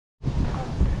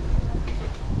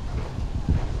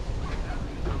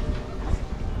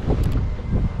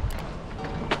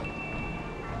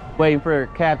Waiting for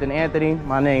Captain Anthony.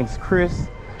 My name's Chris.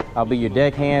 I'll be your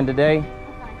deckhand today.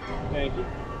 Thank you.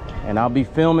 And I'll be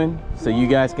filming, so you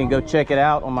guys can go check it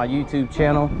out on my YouTube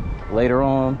channel later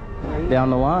on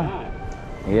down the line.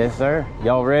 Yes, sir.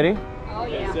 Y'all ready? Oh,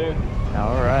 yeah. Yes, sir.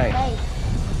 All right.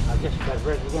 I guess you guys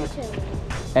ready to go.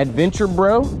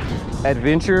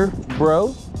 Adventure Bro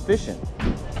Fishing. You're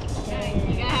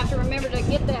gonna have to remember to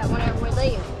get that whenever we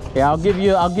leave. Yeah, I'll give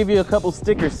you a couple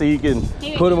stickers so you can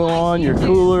put them on your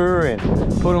cooler and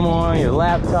put them on your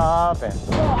laptop. And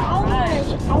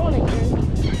I want a jersey.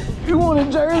 you want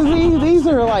a jersey? These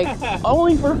are like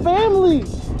only for family.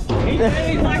 He's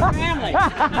like family.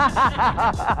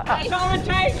 That's all it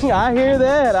takes. I hear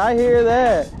that. I hear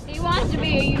that. He wants to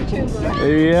be a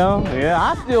YouTuber. Yeah.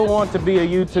 I still want to be a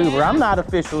YouTuber. I'm not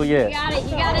official yet. You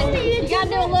gotta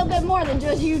do a little bit more than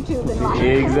just YouTubing. Like.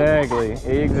 Exactly.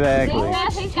 He's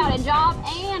got a job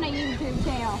and a YouTube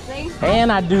channel. See? And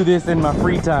I do this in my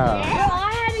free time. Well,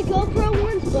 I had a GoPro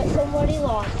once, but somebody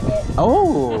lost it.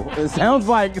 Oh, it sounds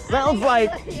like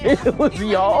it was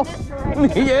y'all.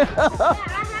 Yeah. I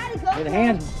had a GoPro. Get a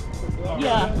hand.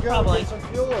 Yeah, probably.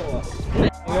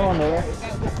 Go on there.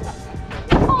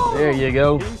 There you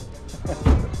go.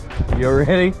 You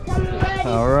ready? I'm ready.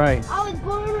 All right. I was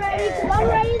born ready, so I'm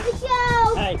ready to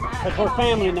go. Hey, because we're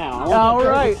family now. All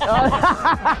right.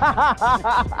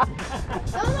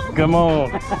 Come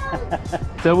on.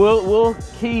 So we'll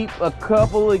keep a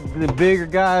couple of the bigger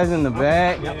guys in the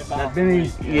back.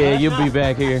 Yeah, you'll be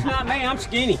back here. Not me, I'm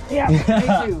skinny.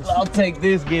 I'll take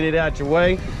this, get it out your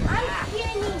way. I'm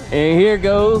skinny. And here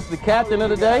goes the captain of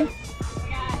the day. We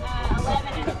got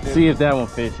 11 and See if that one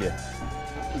fits you.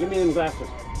 Give me them glasses.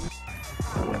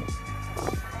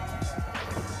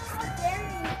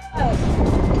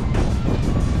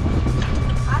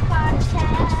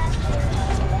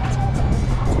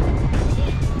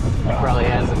 You probably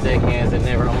had some deckhands that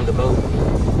never owned a boat.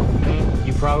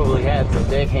 You probably had some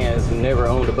deckhands who never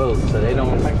owned a boat, so they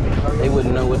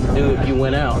wouldn't know what to do if you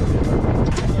went out.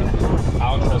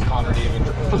 I don't trust Connor to even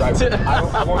drive.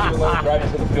 I won't even let him drive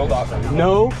into the field dock.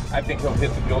 No? I think he'll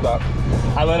hit the field dock.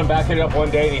 I let him back it up one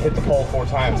day and he hit the pole 4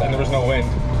 times and there was no wind.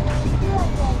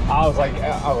 I was like,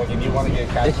 and you want to get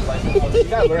a captain's license? You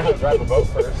gotta learn how to drive a boat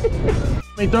first.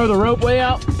 Let me throw the rope way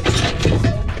out. We're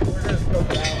gonna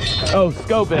scope it out. Oh,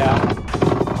 scope it out.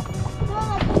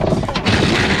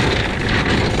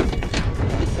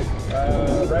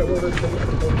 Right where we're supposed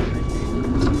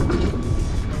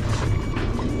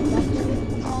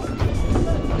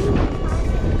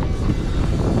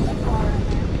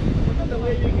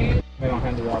They don't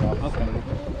hand the rod off. Okay.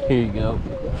 Here you go.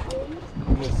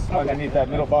 Just underneath that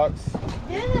middle box.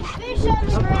 There's a fish on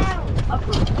the ground.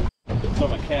 So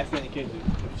my cast in case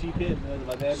the cheap hit, nothing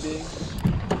about that big.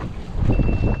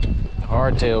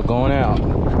 Hardtail going out.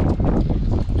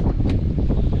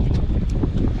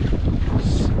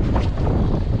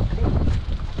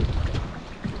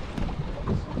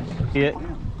 Get.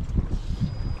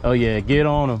 Oh yeah, get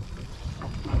on them.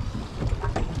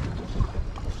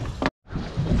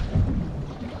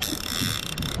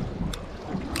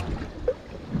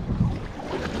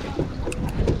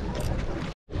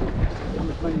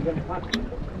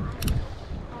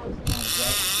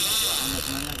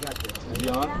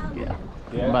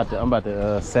 Yeah. I'm about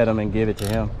to set them and give it to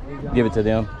him. Give it to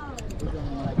them.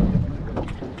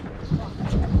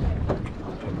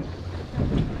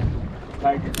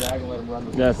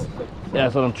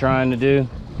 That's what I'm trying to do.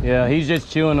 Yeah, he's just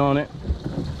chewing on it.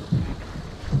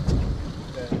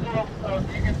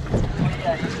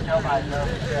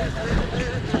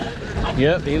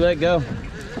 Yep, he let go.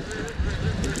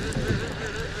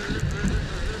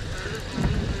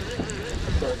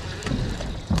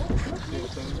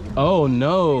 Oh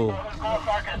no.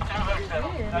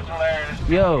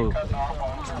 Yo.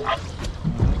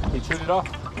 He chewed it off.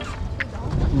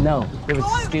 No, it was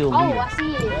a steel leader. Oh, I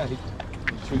see it. Yeah, he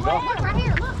chewed it off. Look right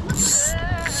here. Look.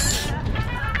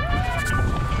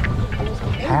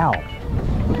 How?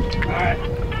 Alright.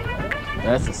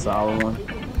 That's a solid one.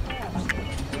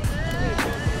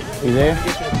 You there?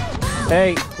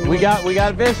 Hey, we got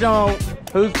a fish on.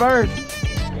 Who's first?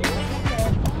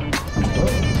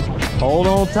 Hold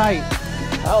on tight.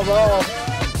 How's all?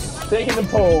 Taking the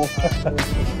pole.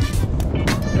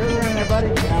 You're in there,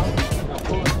 buddy. Down. Now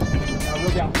pull it. Now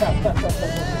reel down. Now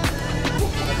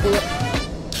pull up.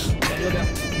 Reel down.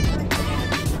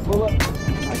 Pull up. I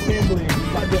can't believe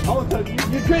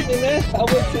you. You tricked me, man. I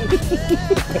went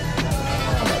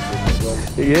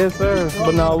to. Yes, sir.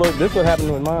 But now look, this what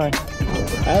happened with mine.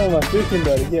 I don't know my fishing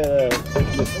buddy. Yeah,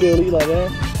 the still eat like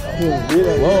that.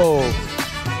 Whoa.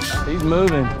 He's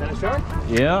moving. Is that a shark?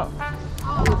 Yeah.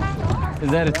 Is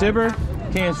that a tipper?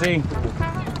 Can't see.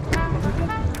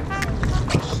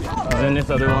 Oh, then this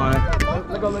other line.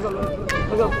 Look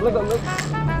up.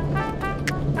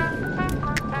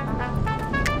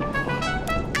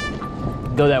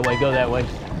 Go that way, go that way.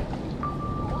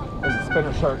 There's a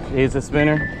spinner shark. Here's a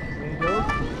spinner.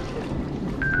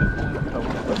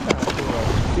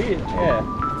 See it? Yeah.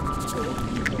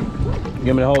 You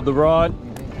want me to hold the rod?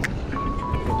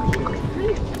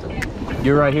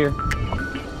 You're right here.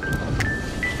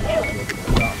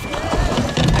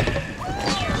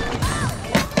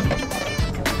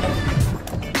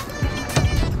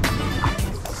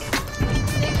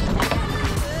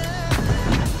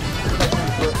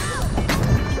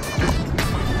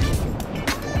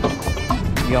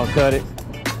 You gonna cut it?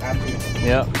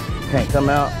 Yep. Can't come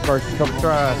out first couple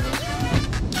tries.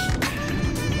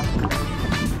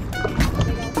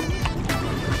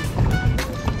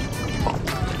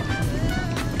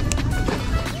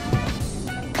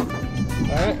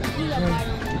 Alright.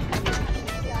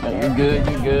 You're good,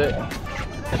 you're good.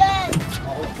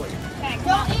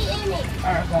 Don't eat any.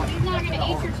 He's not gonna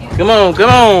eat your tooth. Come on, come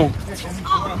on. Let's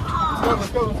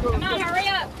go. Come on, hurry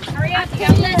up. Hurry up, you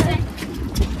gotta listen.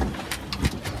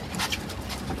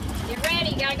 Get ready,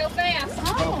 you gotta go fast.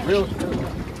 Oh, real. Real.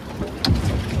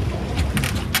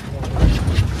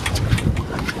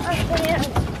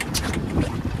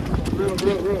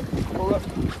 Pull up.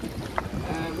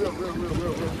 And real.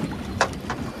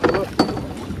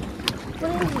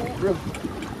 Real.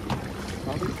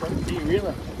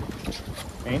 Real.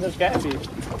 Ain't no catfish.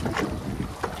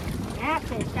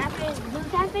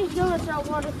 Catfish go in salt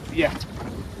water. Yeah.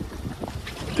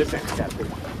 This ain't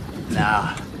catfish.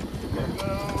 Nah.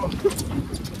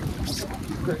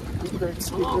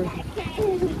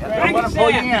 I'm gonna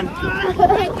pull you in.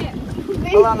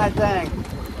 Pull on that thing.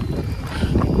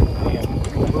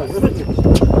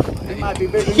 It might be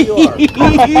bigger than you are.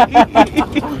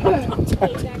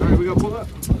 Alright, we gonna pull up.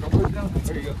 Go put it down.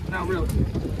 There you go. Now really.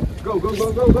 Go.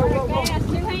 Fast,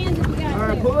 2 hands if you got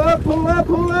Alright, to. pull up.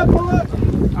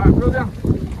 Alright, pull down.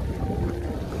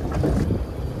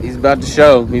 He's about to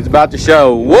show. He's about to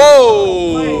show.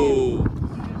 Whoa!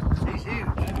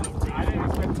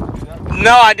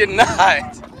 No, I did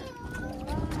not.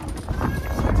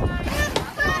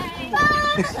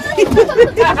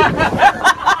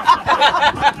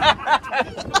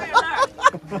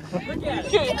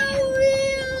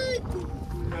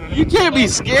 You can't be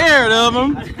scared of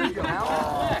him.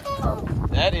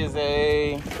 That is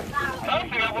a.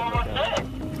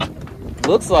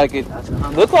 Looks like it.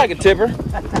 Looks like a tipper.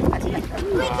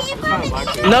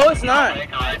 No, it's not.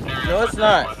 No, it's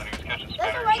not.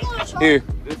 Here.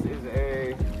 This is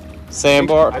a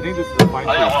Sandbar. I think this is a fine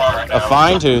tooth. A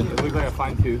fine tooth. It looks like a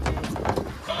fine tooth.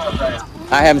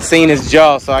 I haven't seen his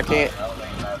jaw, so I can't.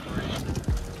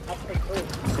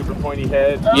 Super pointy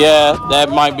head. Yeah, that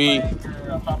might be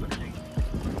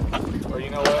Or you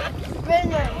know what?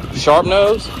 sharp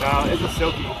nose. No, it's a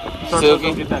silky. Silky?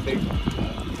 Don't get that big.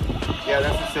 Yeah,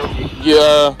 that's a silky.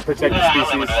 Yeah. Protected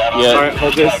species. Yeah. Alright,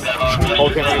 hold this.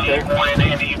 Hold him right there.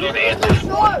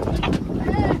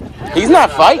 He's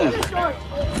not fighting.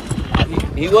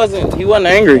 He wasn't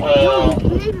angry.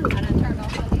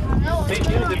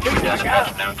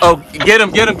 Oh, get him.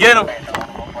 You're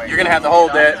gonna have to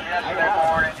hold that.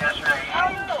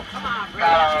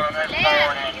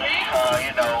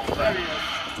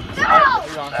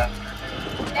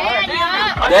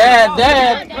 Dad,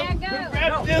 Dad, go.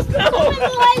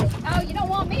 Oh, you don't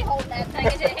want me to hold that thing.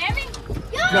 Is it heavy?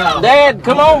 Dad,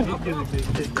 come on.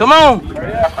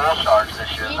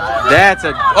 That's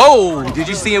a. Oh, did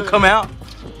you see him come out?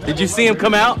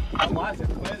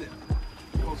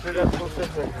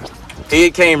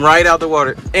 He came right out the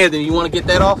water. Anthony, you want to get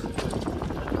that off?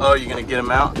 Oh, you're gonna get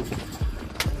him out?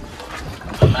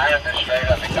 I have been straight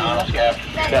up McDonald's cap.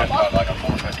 That's like a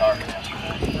 4-foot target.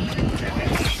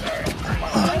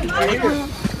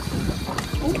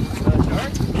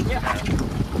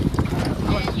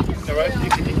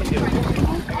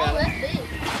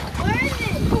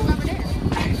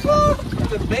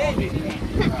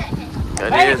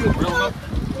 That is.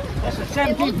 That's a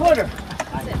 17-footer.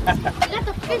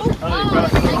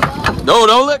 No,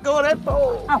 don't let go of that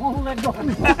pole. I won't let go.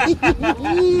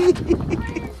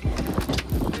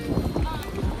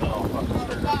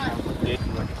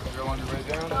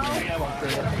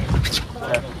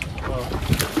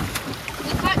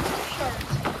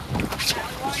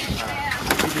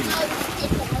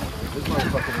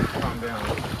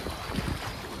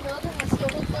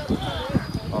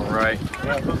 All right.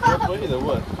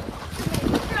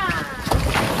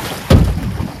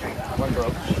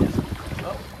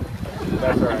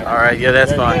 That's alright. All right. Yeah,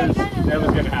 that's fine. That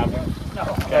was gonna happen.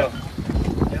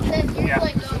 Yeah.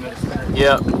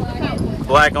 Yep.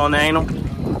 Black on the anal. Yeah,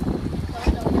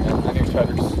 I need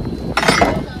shutters.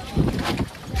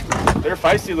 They're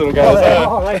feisty little guys.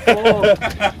 Oh, that's cool.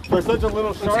 For such a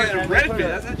little shark. Man, Redfish.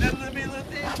 That's a little thing.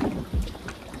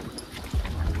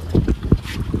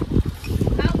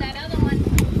 Found that other one.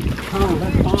 Oh,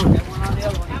 that's fun.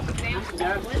 That one on the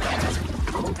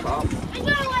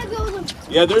other one.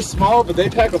 Yeah, they're small, but they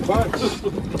pack a punch.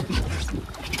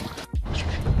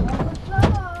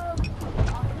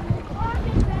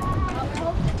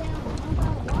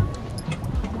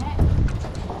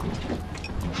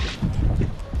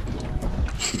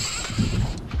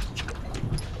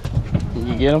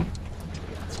 You get him?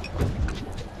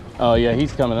 Oh yeah,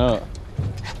 he's coming up.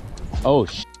 Oh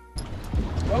sh.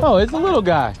 Oh, it's a little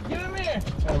guy. Get him here.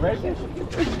 A redfish?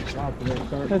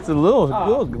 It's a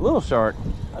little shark.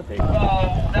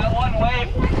 That one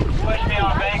wave pushed me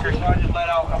on a banker, so I just let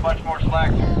out a bunch more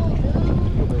slack.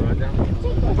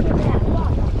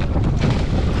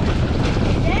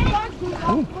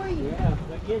 Yeah,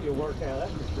 that gave you a workout,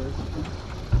 that's for sure.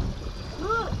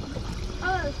 Look,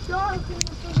 shark.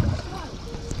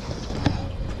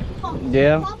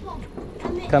 Yeah.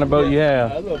 Kind of boat you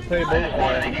have? A little pretty boat.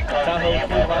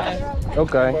 Tahoe 3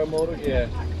 Okay. motor. Yeah.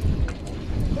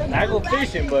 I go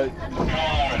fishing, but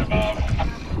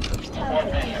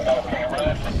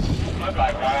Looked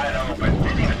like right over, but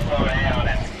didn't even slow down,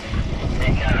 and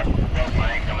it kind of broke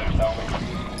my ankle loose on me.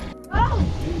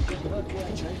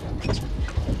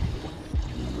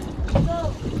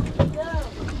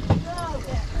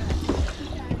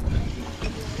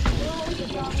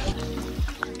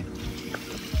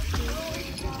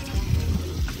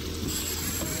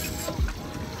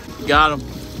 Got him.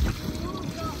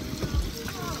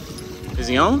 Is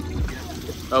he on?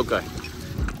 Okay.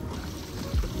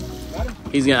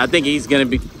 I think he's going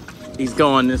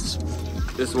this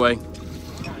way.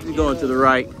 He's going to the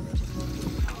right.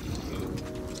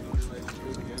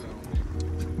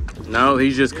 No,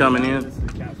 he's just coming in.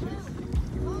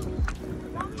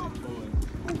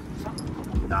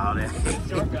 No, that.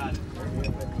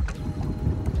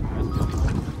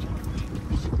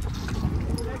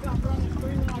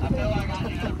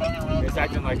 it's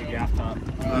acting like a gaff top.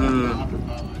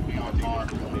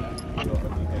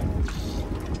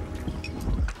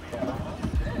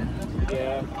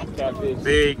 Yeah, catfish.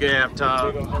 Big gaff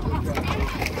top.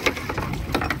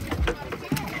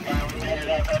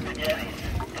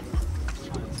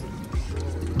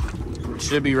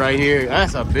 Should be right here.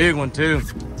 That's a big one too.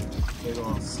 Big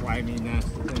old slimy, nasty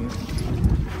thing.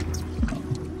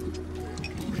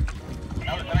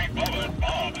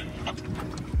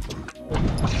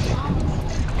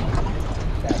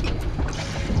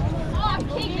 Oh, I'm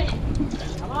keeping it.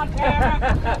 Come on,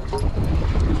 Tara.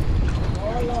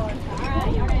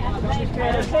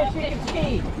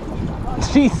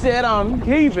 She said I'm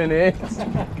keeping it.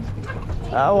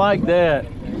 I like that.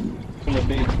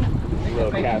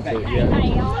 Little catfish, Hey,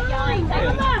 yeah. y'all ain't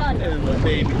taking my Little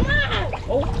baby.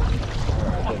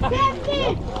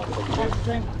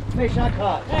 Fish I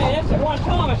caught. Hey, that's the one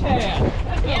Thomas had.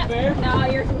 That's not fair. No,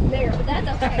 yours was bigger, but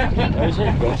that's okay. Is it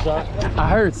a good shot? I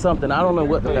heard something. I don't know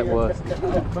what that was.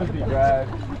 Must be dry.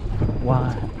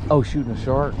 Why? Oh, shooting a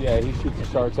shark? Yeah, he shoots the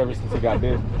sharks ever since he got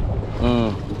bit.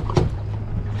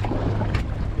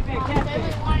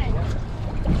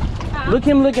 Look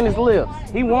him licking his lips.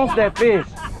 He wants that fish.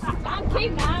 I'm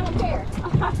keeping it, I don't care.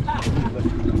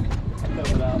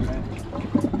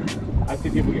 I see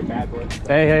people get bad blood.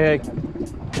 Hey.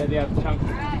 Then they have chunks of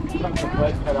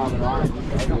blood cut on their arms.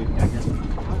 It's ugly.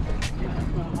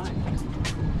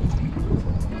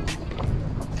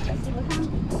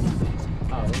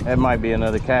 That might be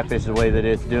another catfish the way that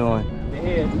it's doing. The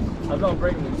head. I was going to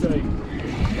break him to show you.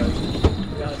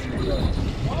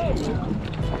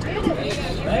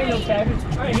 There ain't no catfish.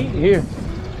 I ain't eating it. Here.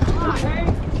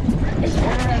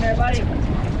 Turn around there, buddy.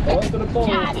 Going to the pole.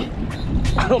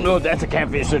 I don't know if that's a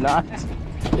catfish or not. That's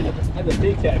a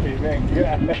big catfish, man. Get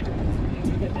out there.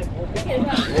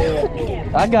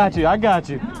 I got you.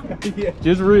 Yeah.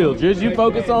 Just reel. Just you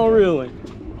focus on reeling.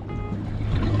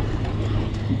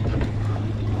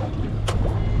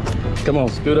 Come on,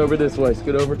 scoot over this way.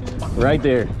 Scoot over. Right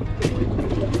there.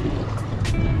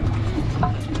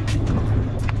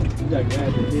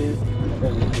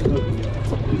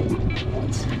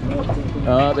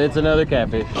 It's another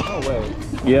catfish. Oh, well.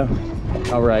 Yeah.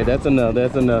 All right, that's enough.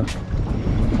 That's enough.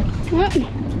 Nah,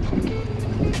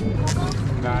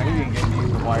 he didn't get me.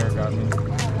 The wire got me.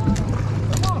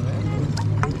 Come on, man.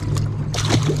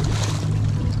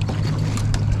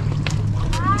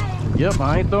 Yep,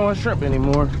 I ain't throwing shrimp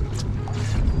anymore.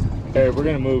 Hey, we're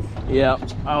gonna move. Yeah,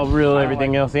 I'll reel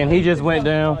everything else in. He just went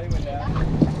down.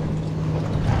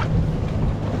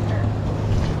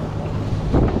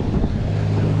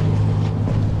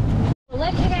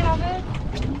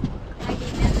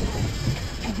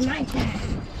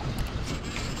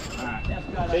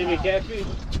 Maybe a catfish?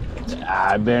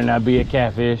 I better not be a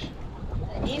catfish.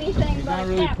 Anything He's but not a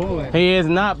really catfish. pulling. He is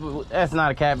not. That's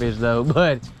not a catfish though.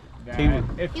 But he,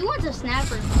 He wants a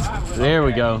snapper. there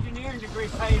we go. Engineering degree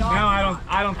paid off. No,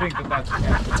 I don't think that's a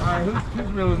catfish. All right,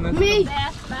 who's reeling this? Me.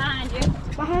 That's behind you.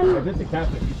 Behind If it's a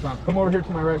catfish, he's fine. Come over here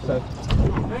to my right side.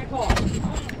 Frank. All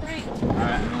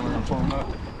right, and then we're gonna pull him up.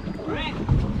 Frank.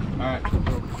 All right.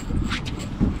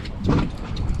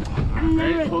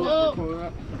 there. Pull up, pull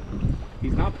up.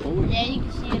 He's not pulling. Yeah, you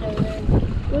can see it over there.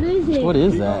 What is it? What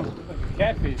is that?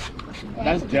 Catfish.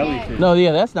 That's jellyfish. No,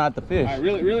 yeah, that's not the fish. All right,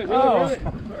 really. You're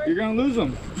gonna lose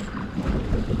him.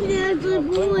 Yeah, it's a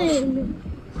pulling.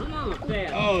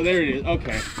 Oh, there it is.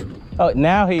 Okay. Oh,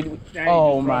 now he. Now he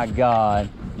Oh just my God.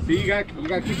 See, you got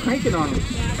to keep cranking on him.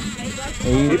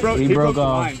 He broke the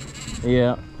off. line.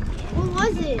 Yeah, What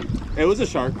was it? It was a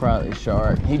shark. probably a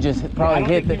shark. He just probably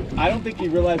hit the I don't think he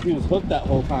realized he was hooked that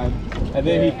whole time, and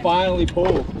then he finally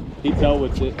pulled. He tail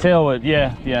whipped it. tailwood.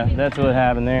 Yeah, that's what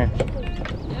happened there. Come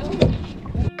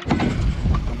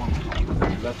on,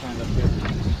 left hand up here.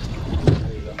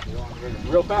 There you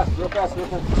go. Real fast. There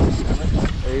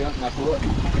you go. Now pull it.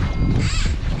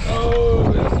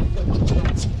 Oh, that's a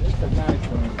nice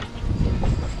one.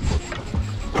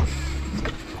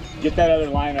 Get that other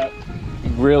line up.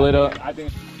 Reel it up. I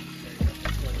think.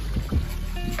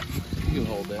 You can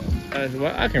hold that.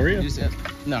 Well, I can reel.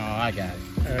 No, I got it.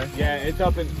 Yeah, it's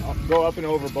up and go up and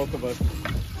over both of us.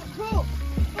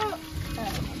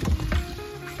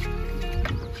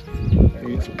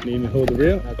 Need me to hold the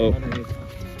reel?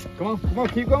 Come on,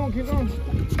 keep going.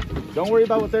 Don't worry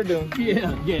about what they're doing.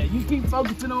 Yeah, you keep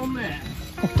focusing on that.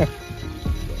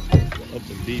 Up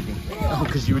and deep. Oh,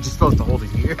 because you were just supposed to hold it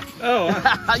here.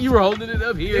 Oh, You were holding it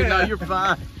up here. Yeah. No, you're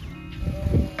fine.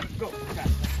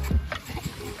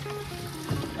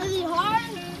 Is he hard?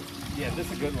 Yeah,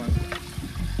 this is a good one.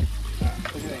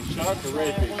 Shark or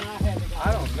redfish?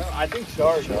 I don't know. I think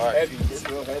shark. It's heavy. It's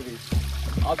real heavy.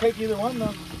 I'll take either one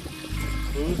though.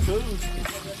 Who's?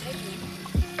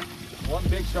 One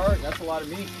big shark. That's a lot of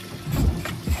meat.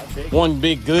 One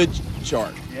big good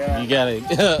shark. Yeah. You gotta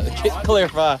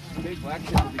clarify. Big black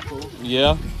fish would be cool.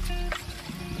 Yeah.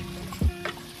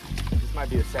 This might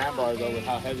be a sandbar though with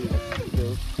how heavy this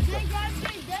is.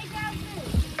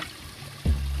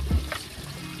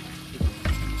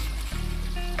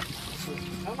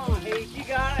 Come on, Heath, you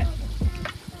got it.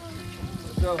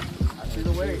 Let's go. I see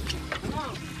the weight. Come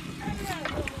on.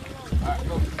 Alright,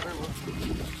 go.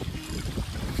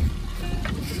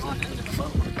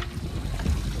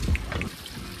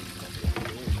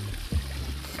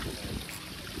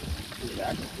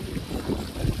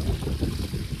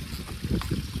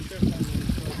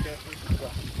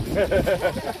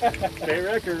 State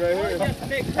record right here. That's a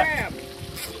big crab.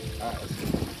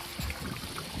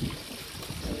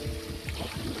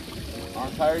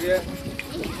 Aren't tired yet?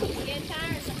 Get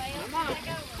tired, somebody else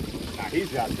Nah,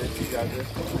 he's got this.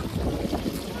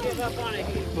 give up on it,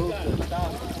 Heath. You got it.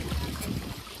 Stop.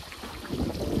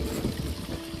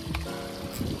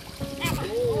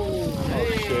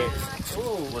 Oh shit.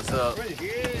 What's up?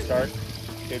 Start.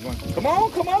 Big one. Come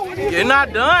on. What are you You're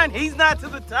not done. He's not to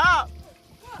the top.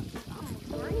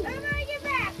 Everybody get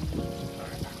back.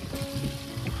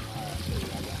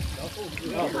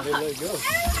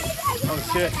 Oh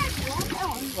shit.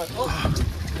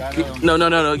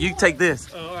 No. You take this.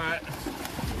 Oh, all right.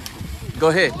 Go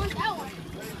ahead.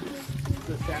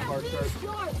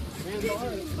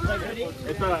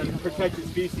 It's a protected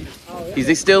species. Is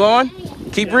he still on?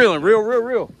 Keep reeling.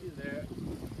 Reel.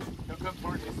 He'll come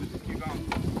towards you, so just keep going.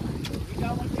 You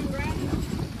got one too, Brad?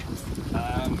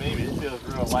 Maybe it feels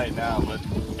real light now, but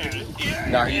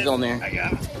No, he's on there. I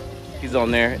got it. He's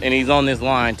on there. And he's on this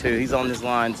line too. He's on this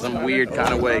line some weird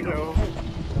kind of way.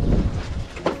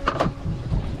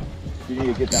 You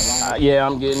need to get that line. Yeah,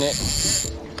 I'm getting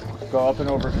it. Go up and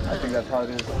over. I think that's how it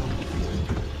is.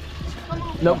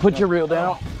 No, put your reel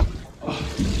down.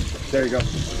 There you go.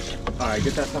 All right,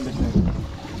 get that something in.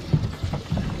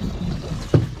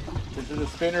 This is a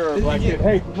spinner or a black kid.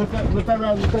 Hey, lift that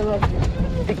around.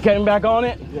 He came back on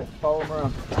it. Yeah, follow him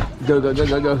around. Go.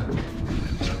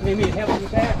 Need me to help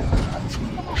with that?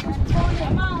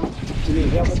 Come on. You need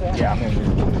help with that? Yeah, I'm in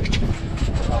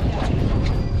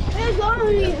There's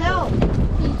already help.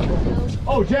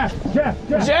 Oh, Jack! Jack!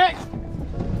 Is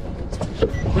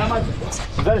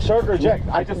that a shark or a jack?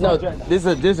 I just No, saw Jack. this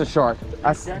is a shark.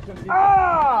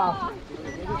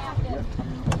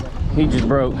 He just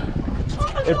broke.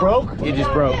 It broke? It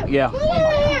just broke. Yeah.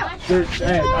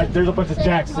 There's a bunch of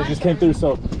jacks that just came through,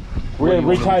 so we're gonna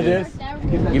retie this.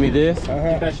 Give me this.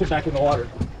 Get that shit back in the water.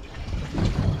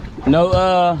 No.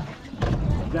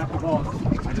 Jack the balls.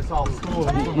 I just saw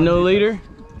school. No leader?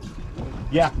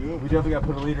 Yeah, we definitely got to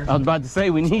put a leader. I was about to say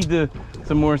we need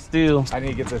some more steel. I need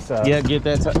to get this. Yeah, get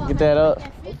that up.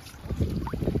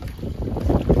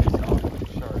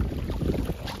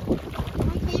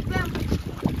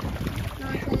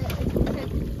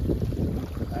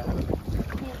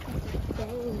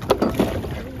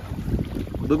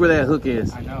 Look where that hook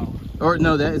is. I know. Or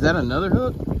no, is that another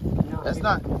hook? That's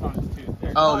not. It's on its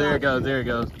tooth. Oh, there it goes. There it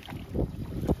goes.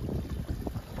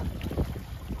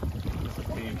 This is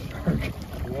big shark.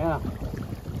 Yeah.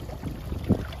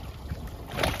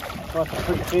 That's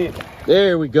pretty big.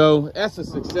 There we go. That's a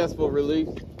successful release.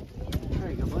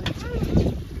 There you go, buddy.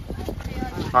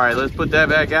 All right, let's put that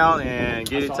back out and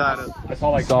get it tied up. I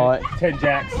saw like Saw 10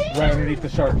 jacks right underneath the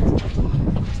shark.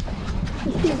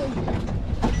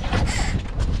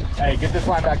 Hey, get this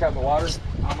line back out in the water.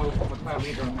 I'm gonna put my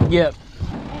leader on there. Yep.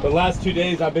 The last 2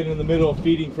 days I've been in the middle of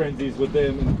feeding frenzies with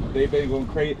them, and they've been going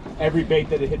crazy. Every bait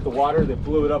that had hit the water, they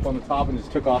blew it up on the top and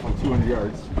just took off like 200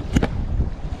 yards.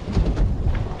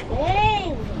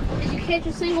 Dang. Did you catch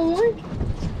a single one?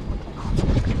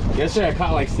 Yesterday I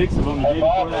caught like 6 of them. The day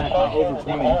before that I caught over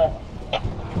 20.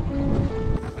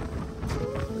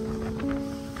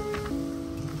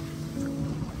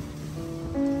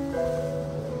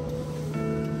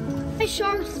 My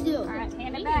shark still. All right,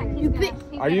 hand it back.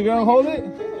 Are you gonna hold it?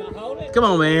 Come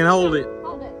on, man, hold it.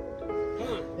 Hold it.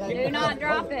 Do not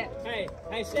drop it.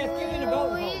 Hey, Steph, get in the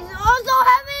boat. Oh, he's also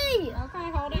heavy. Okay,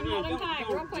 hold him tight,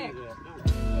 real quick.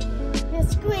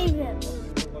 Just squeeze him.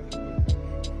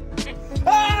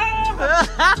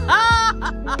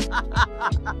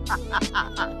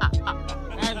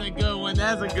 That's a good one.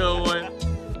 That's a good one.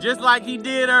 Just like he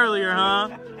did earlier, huh?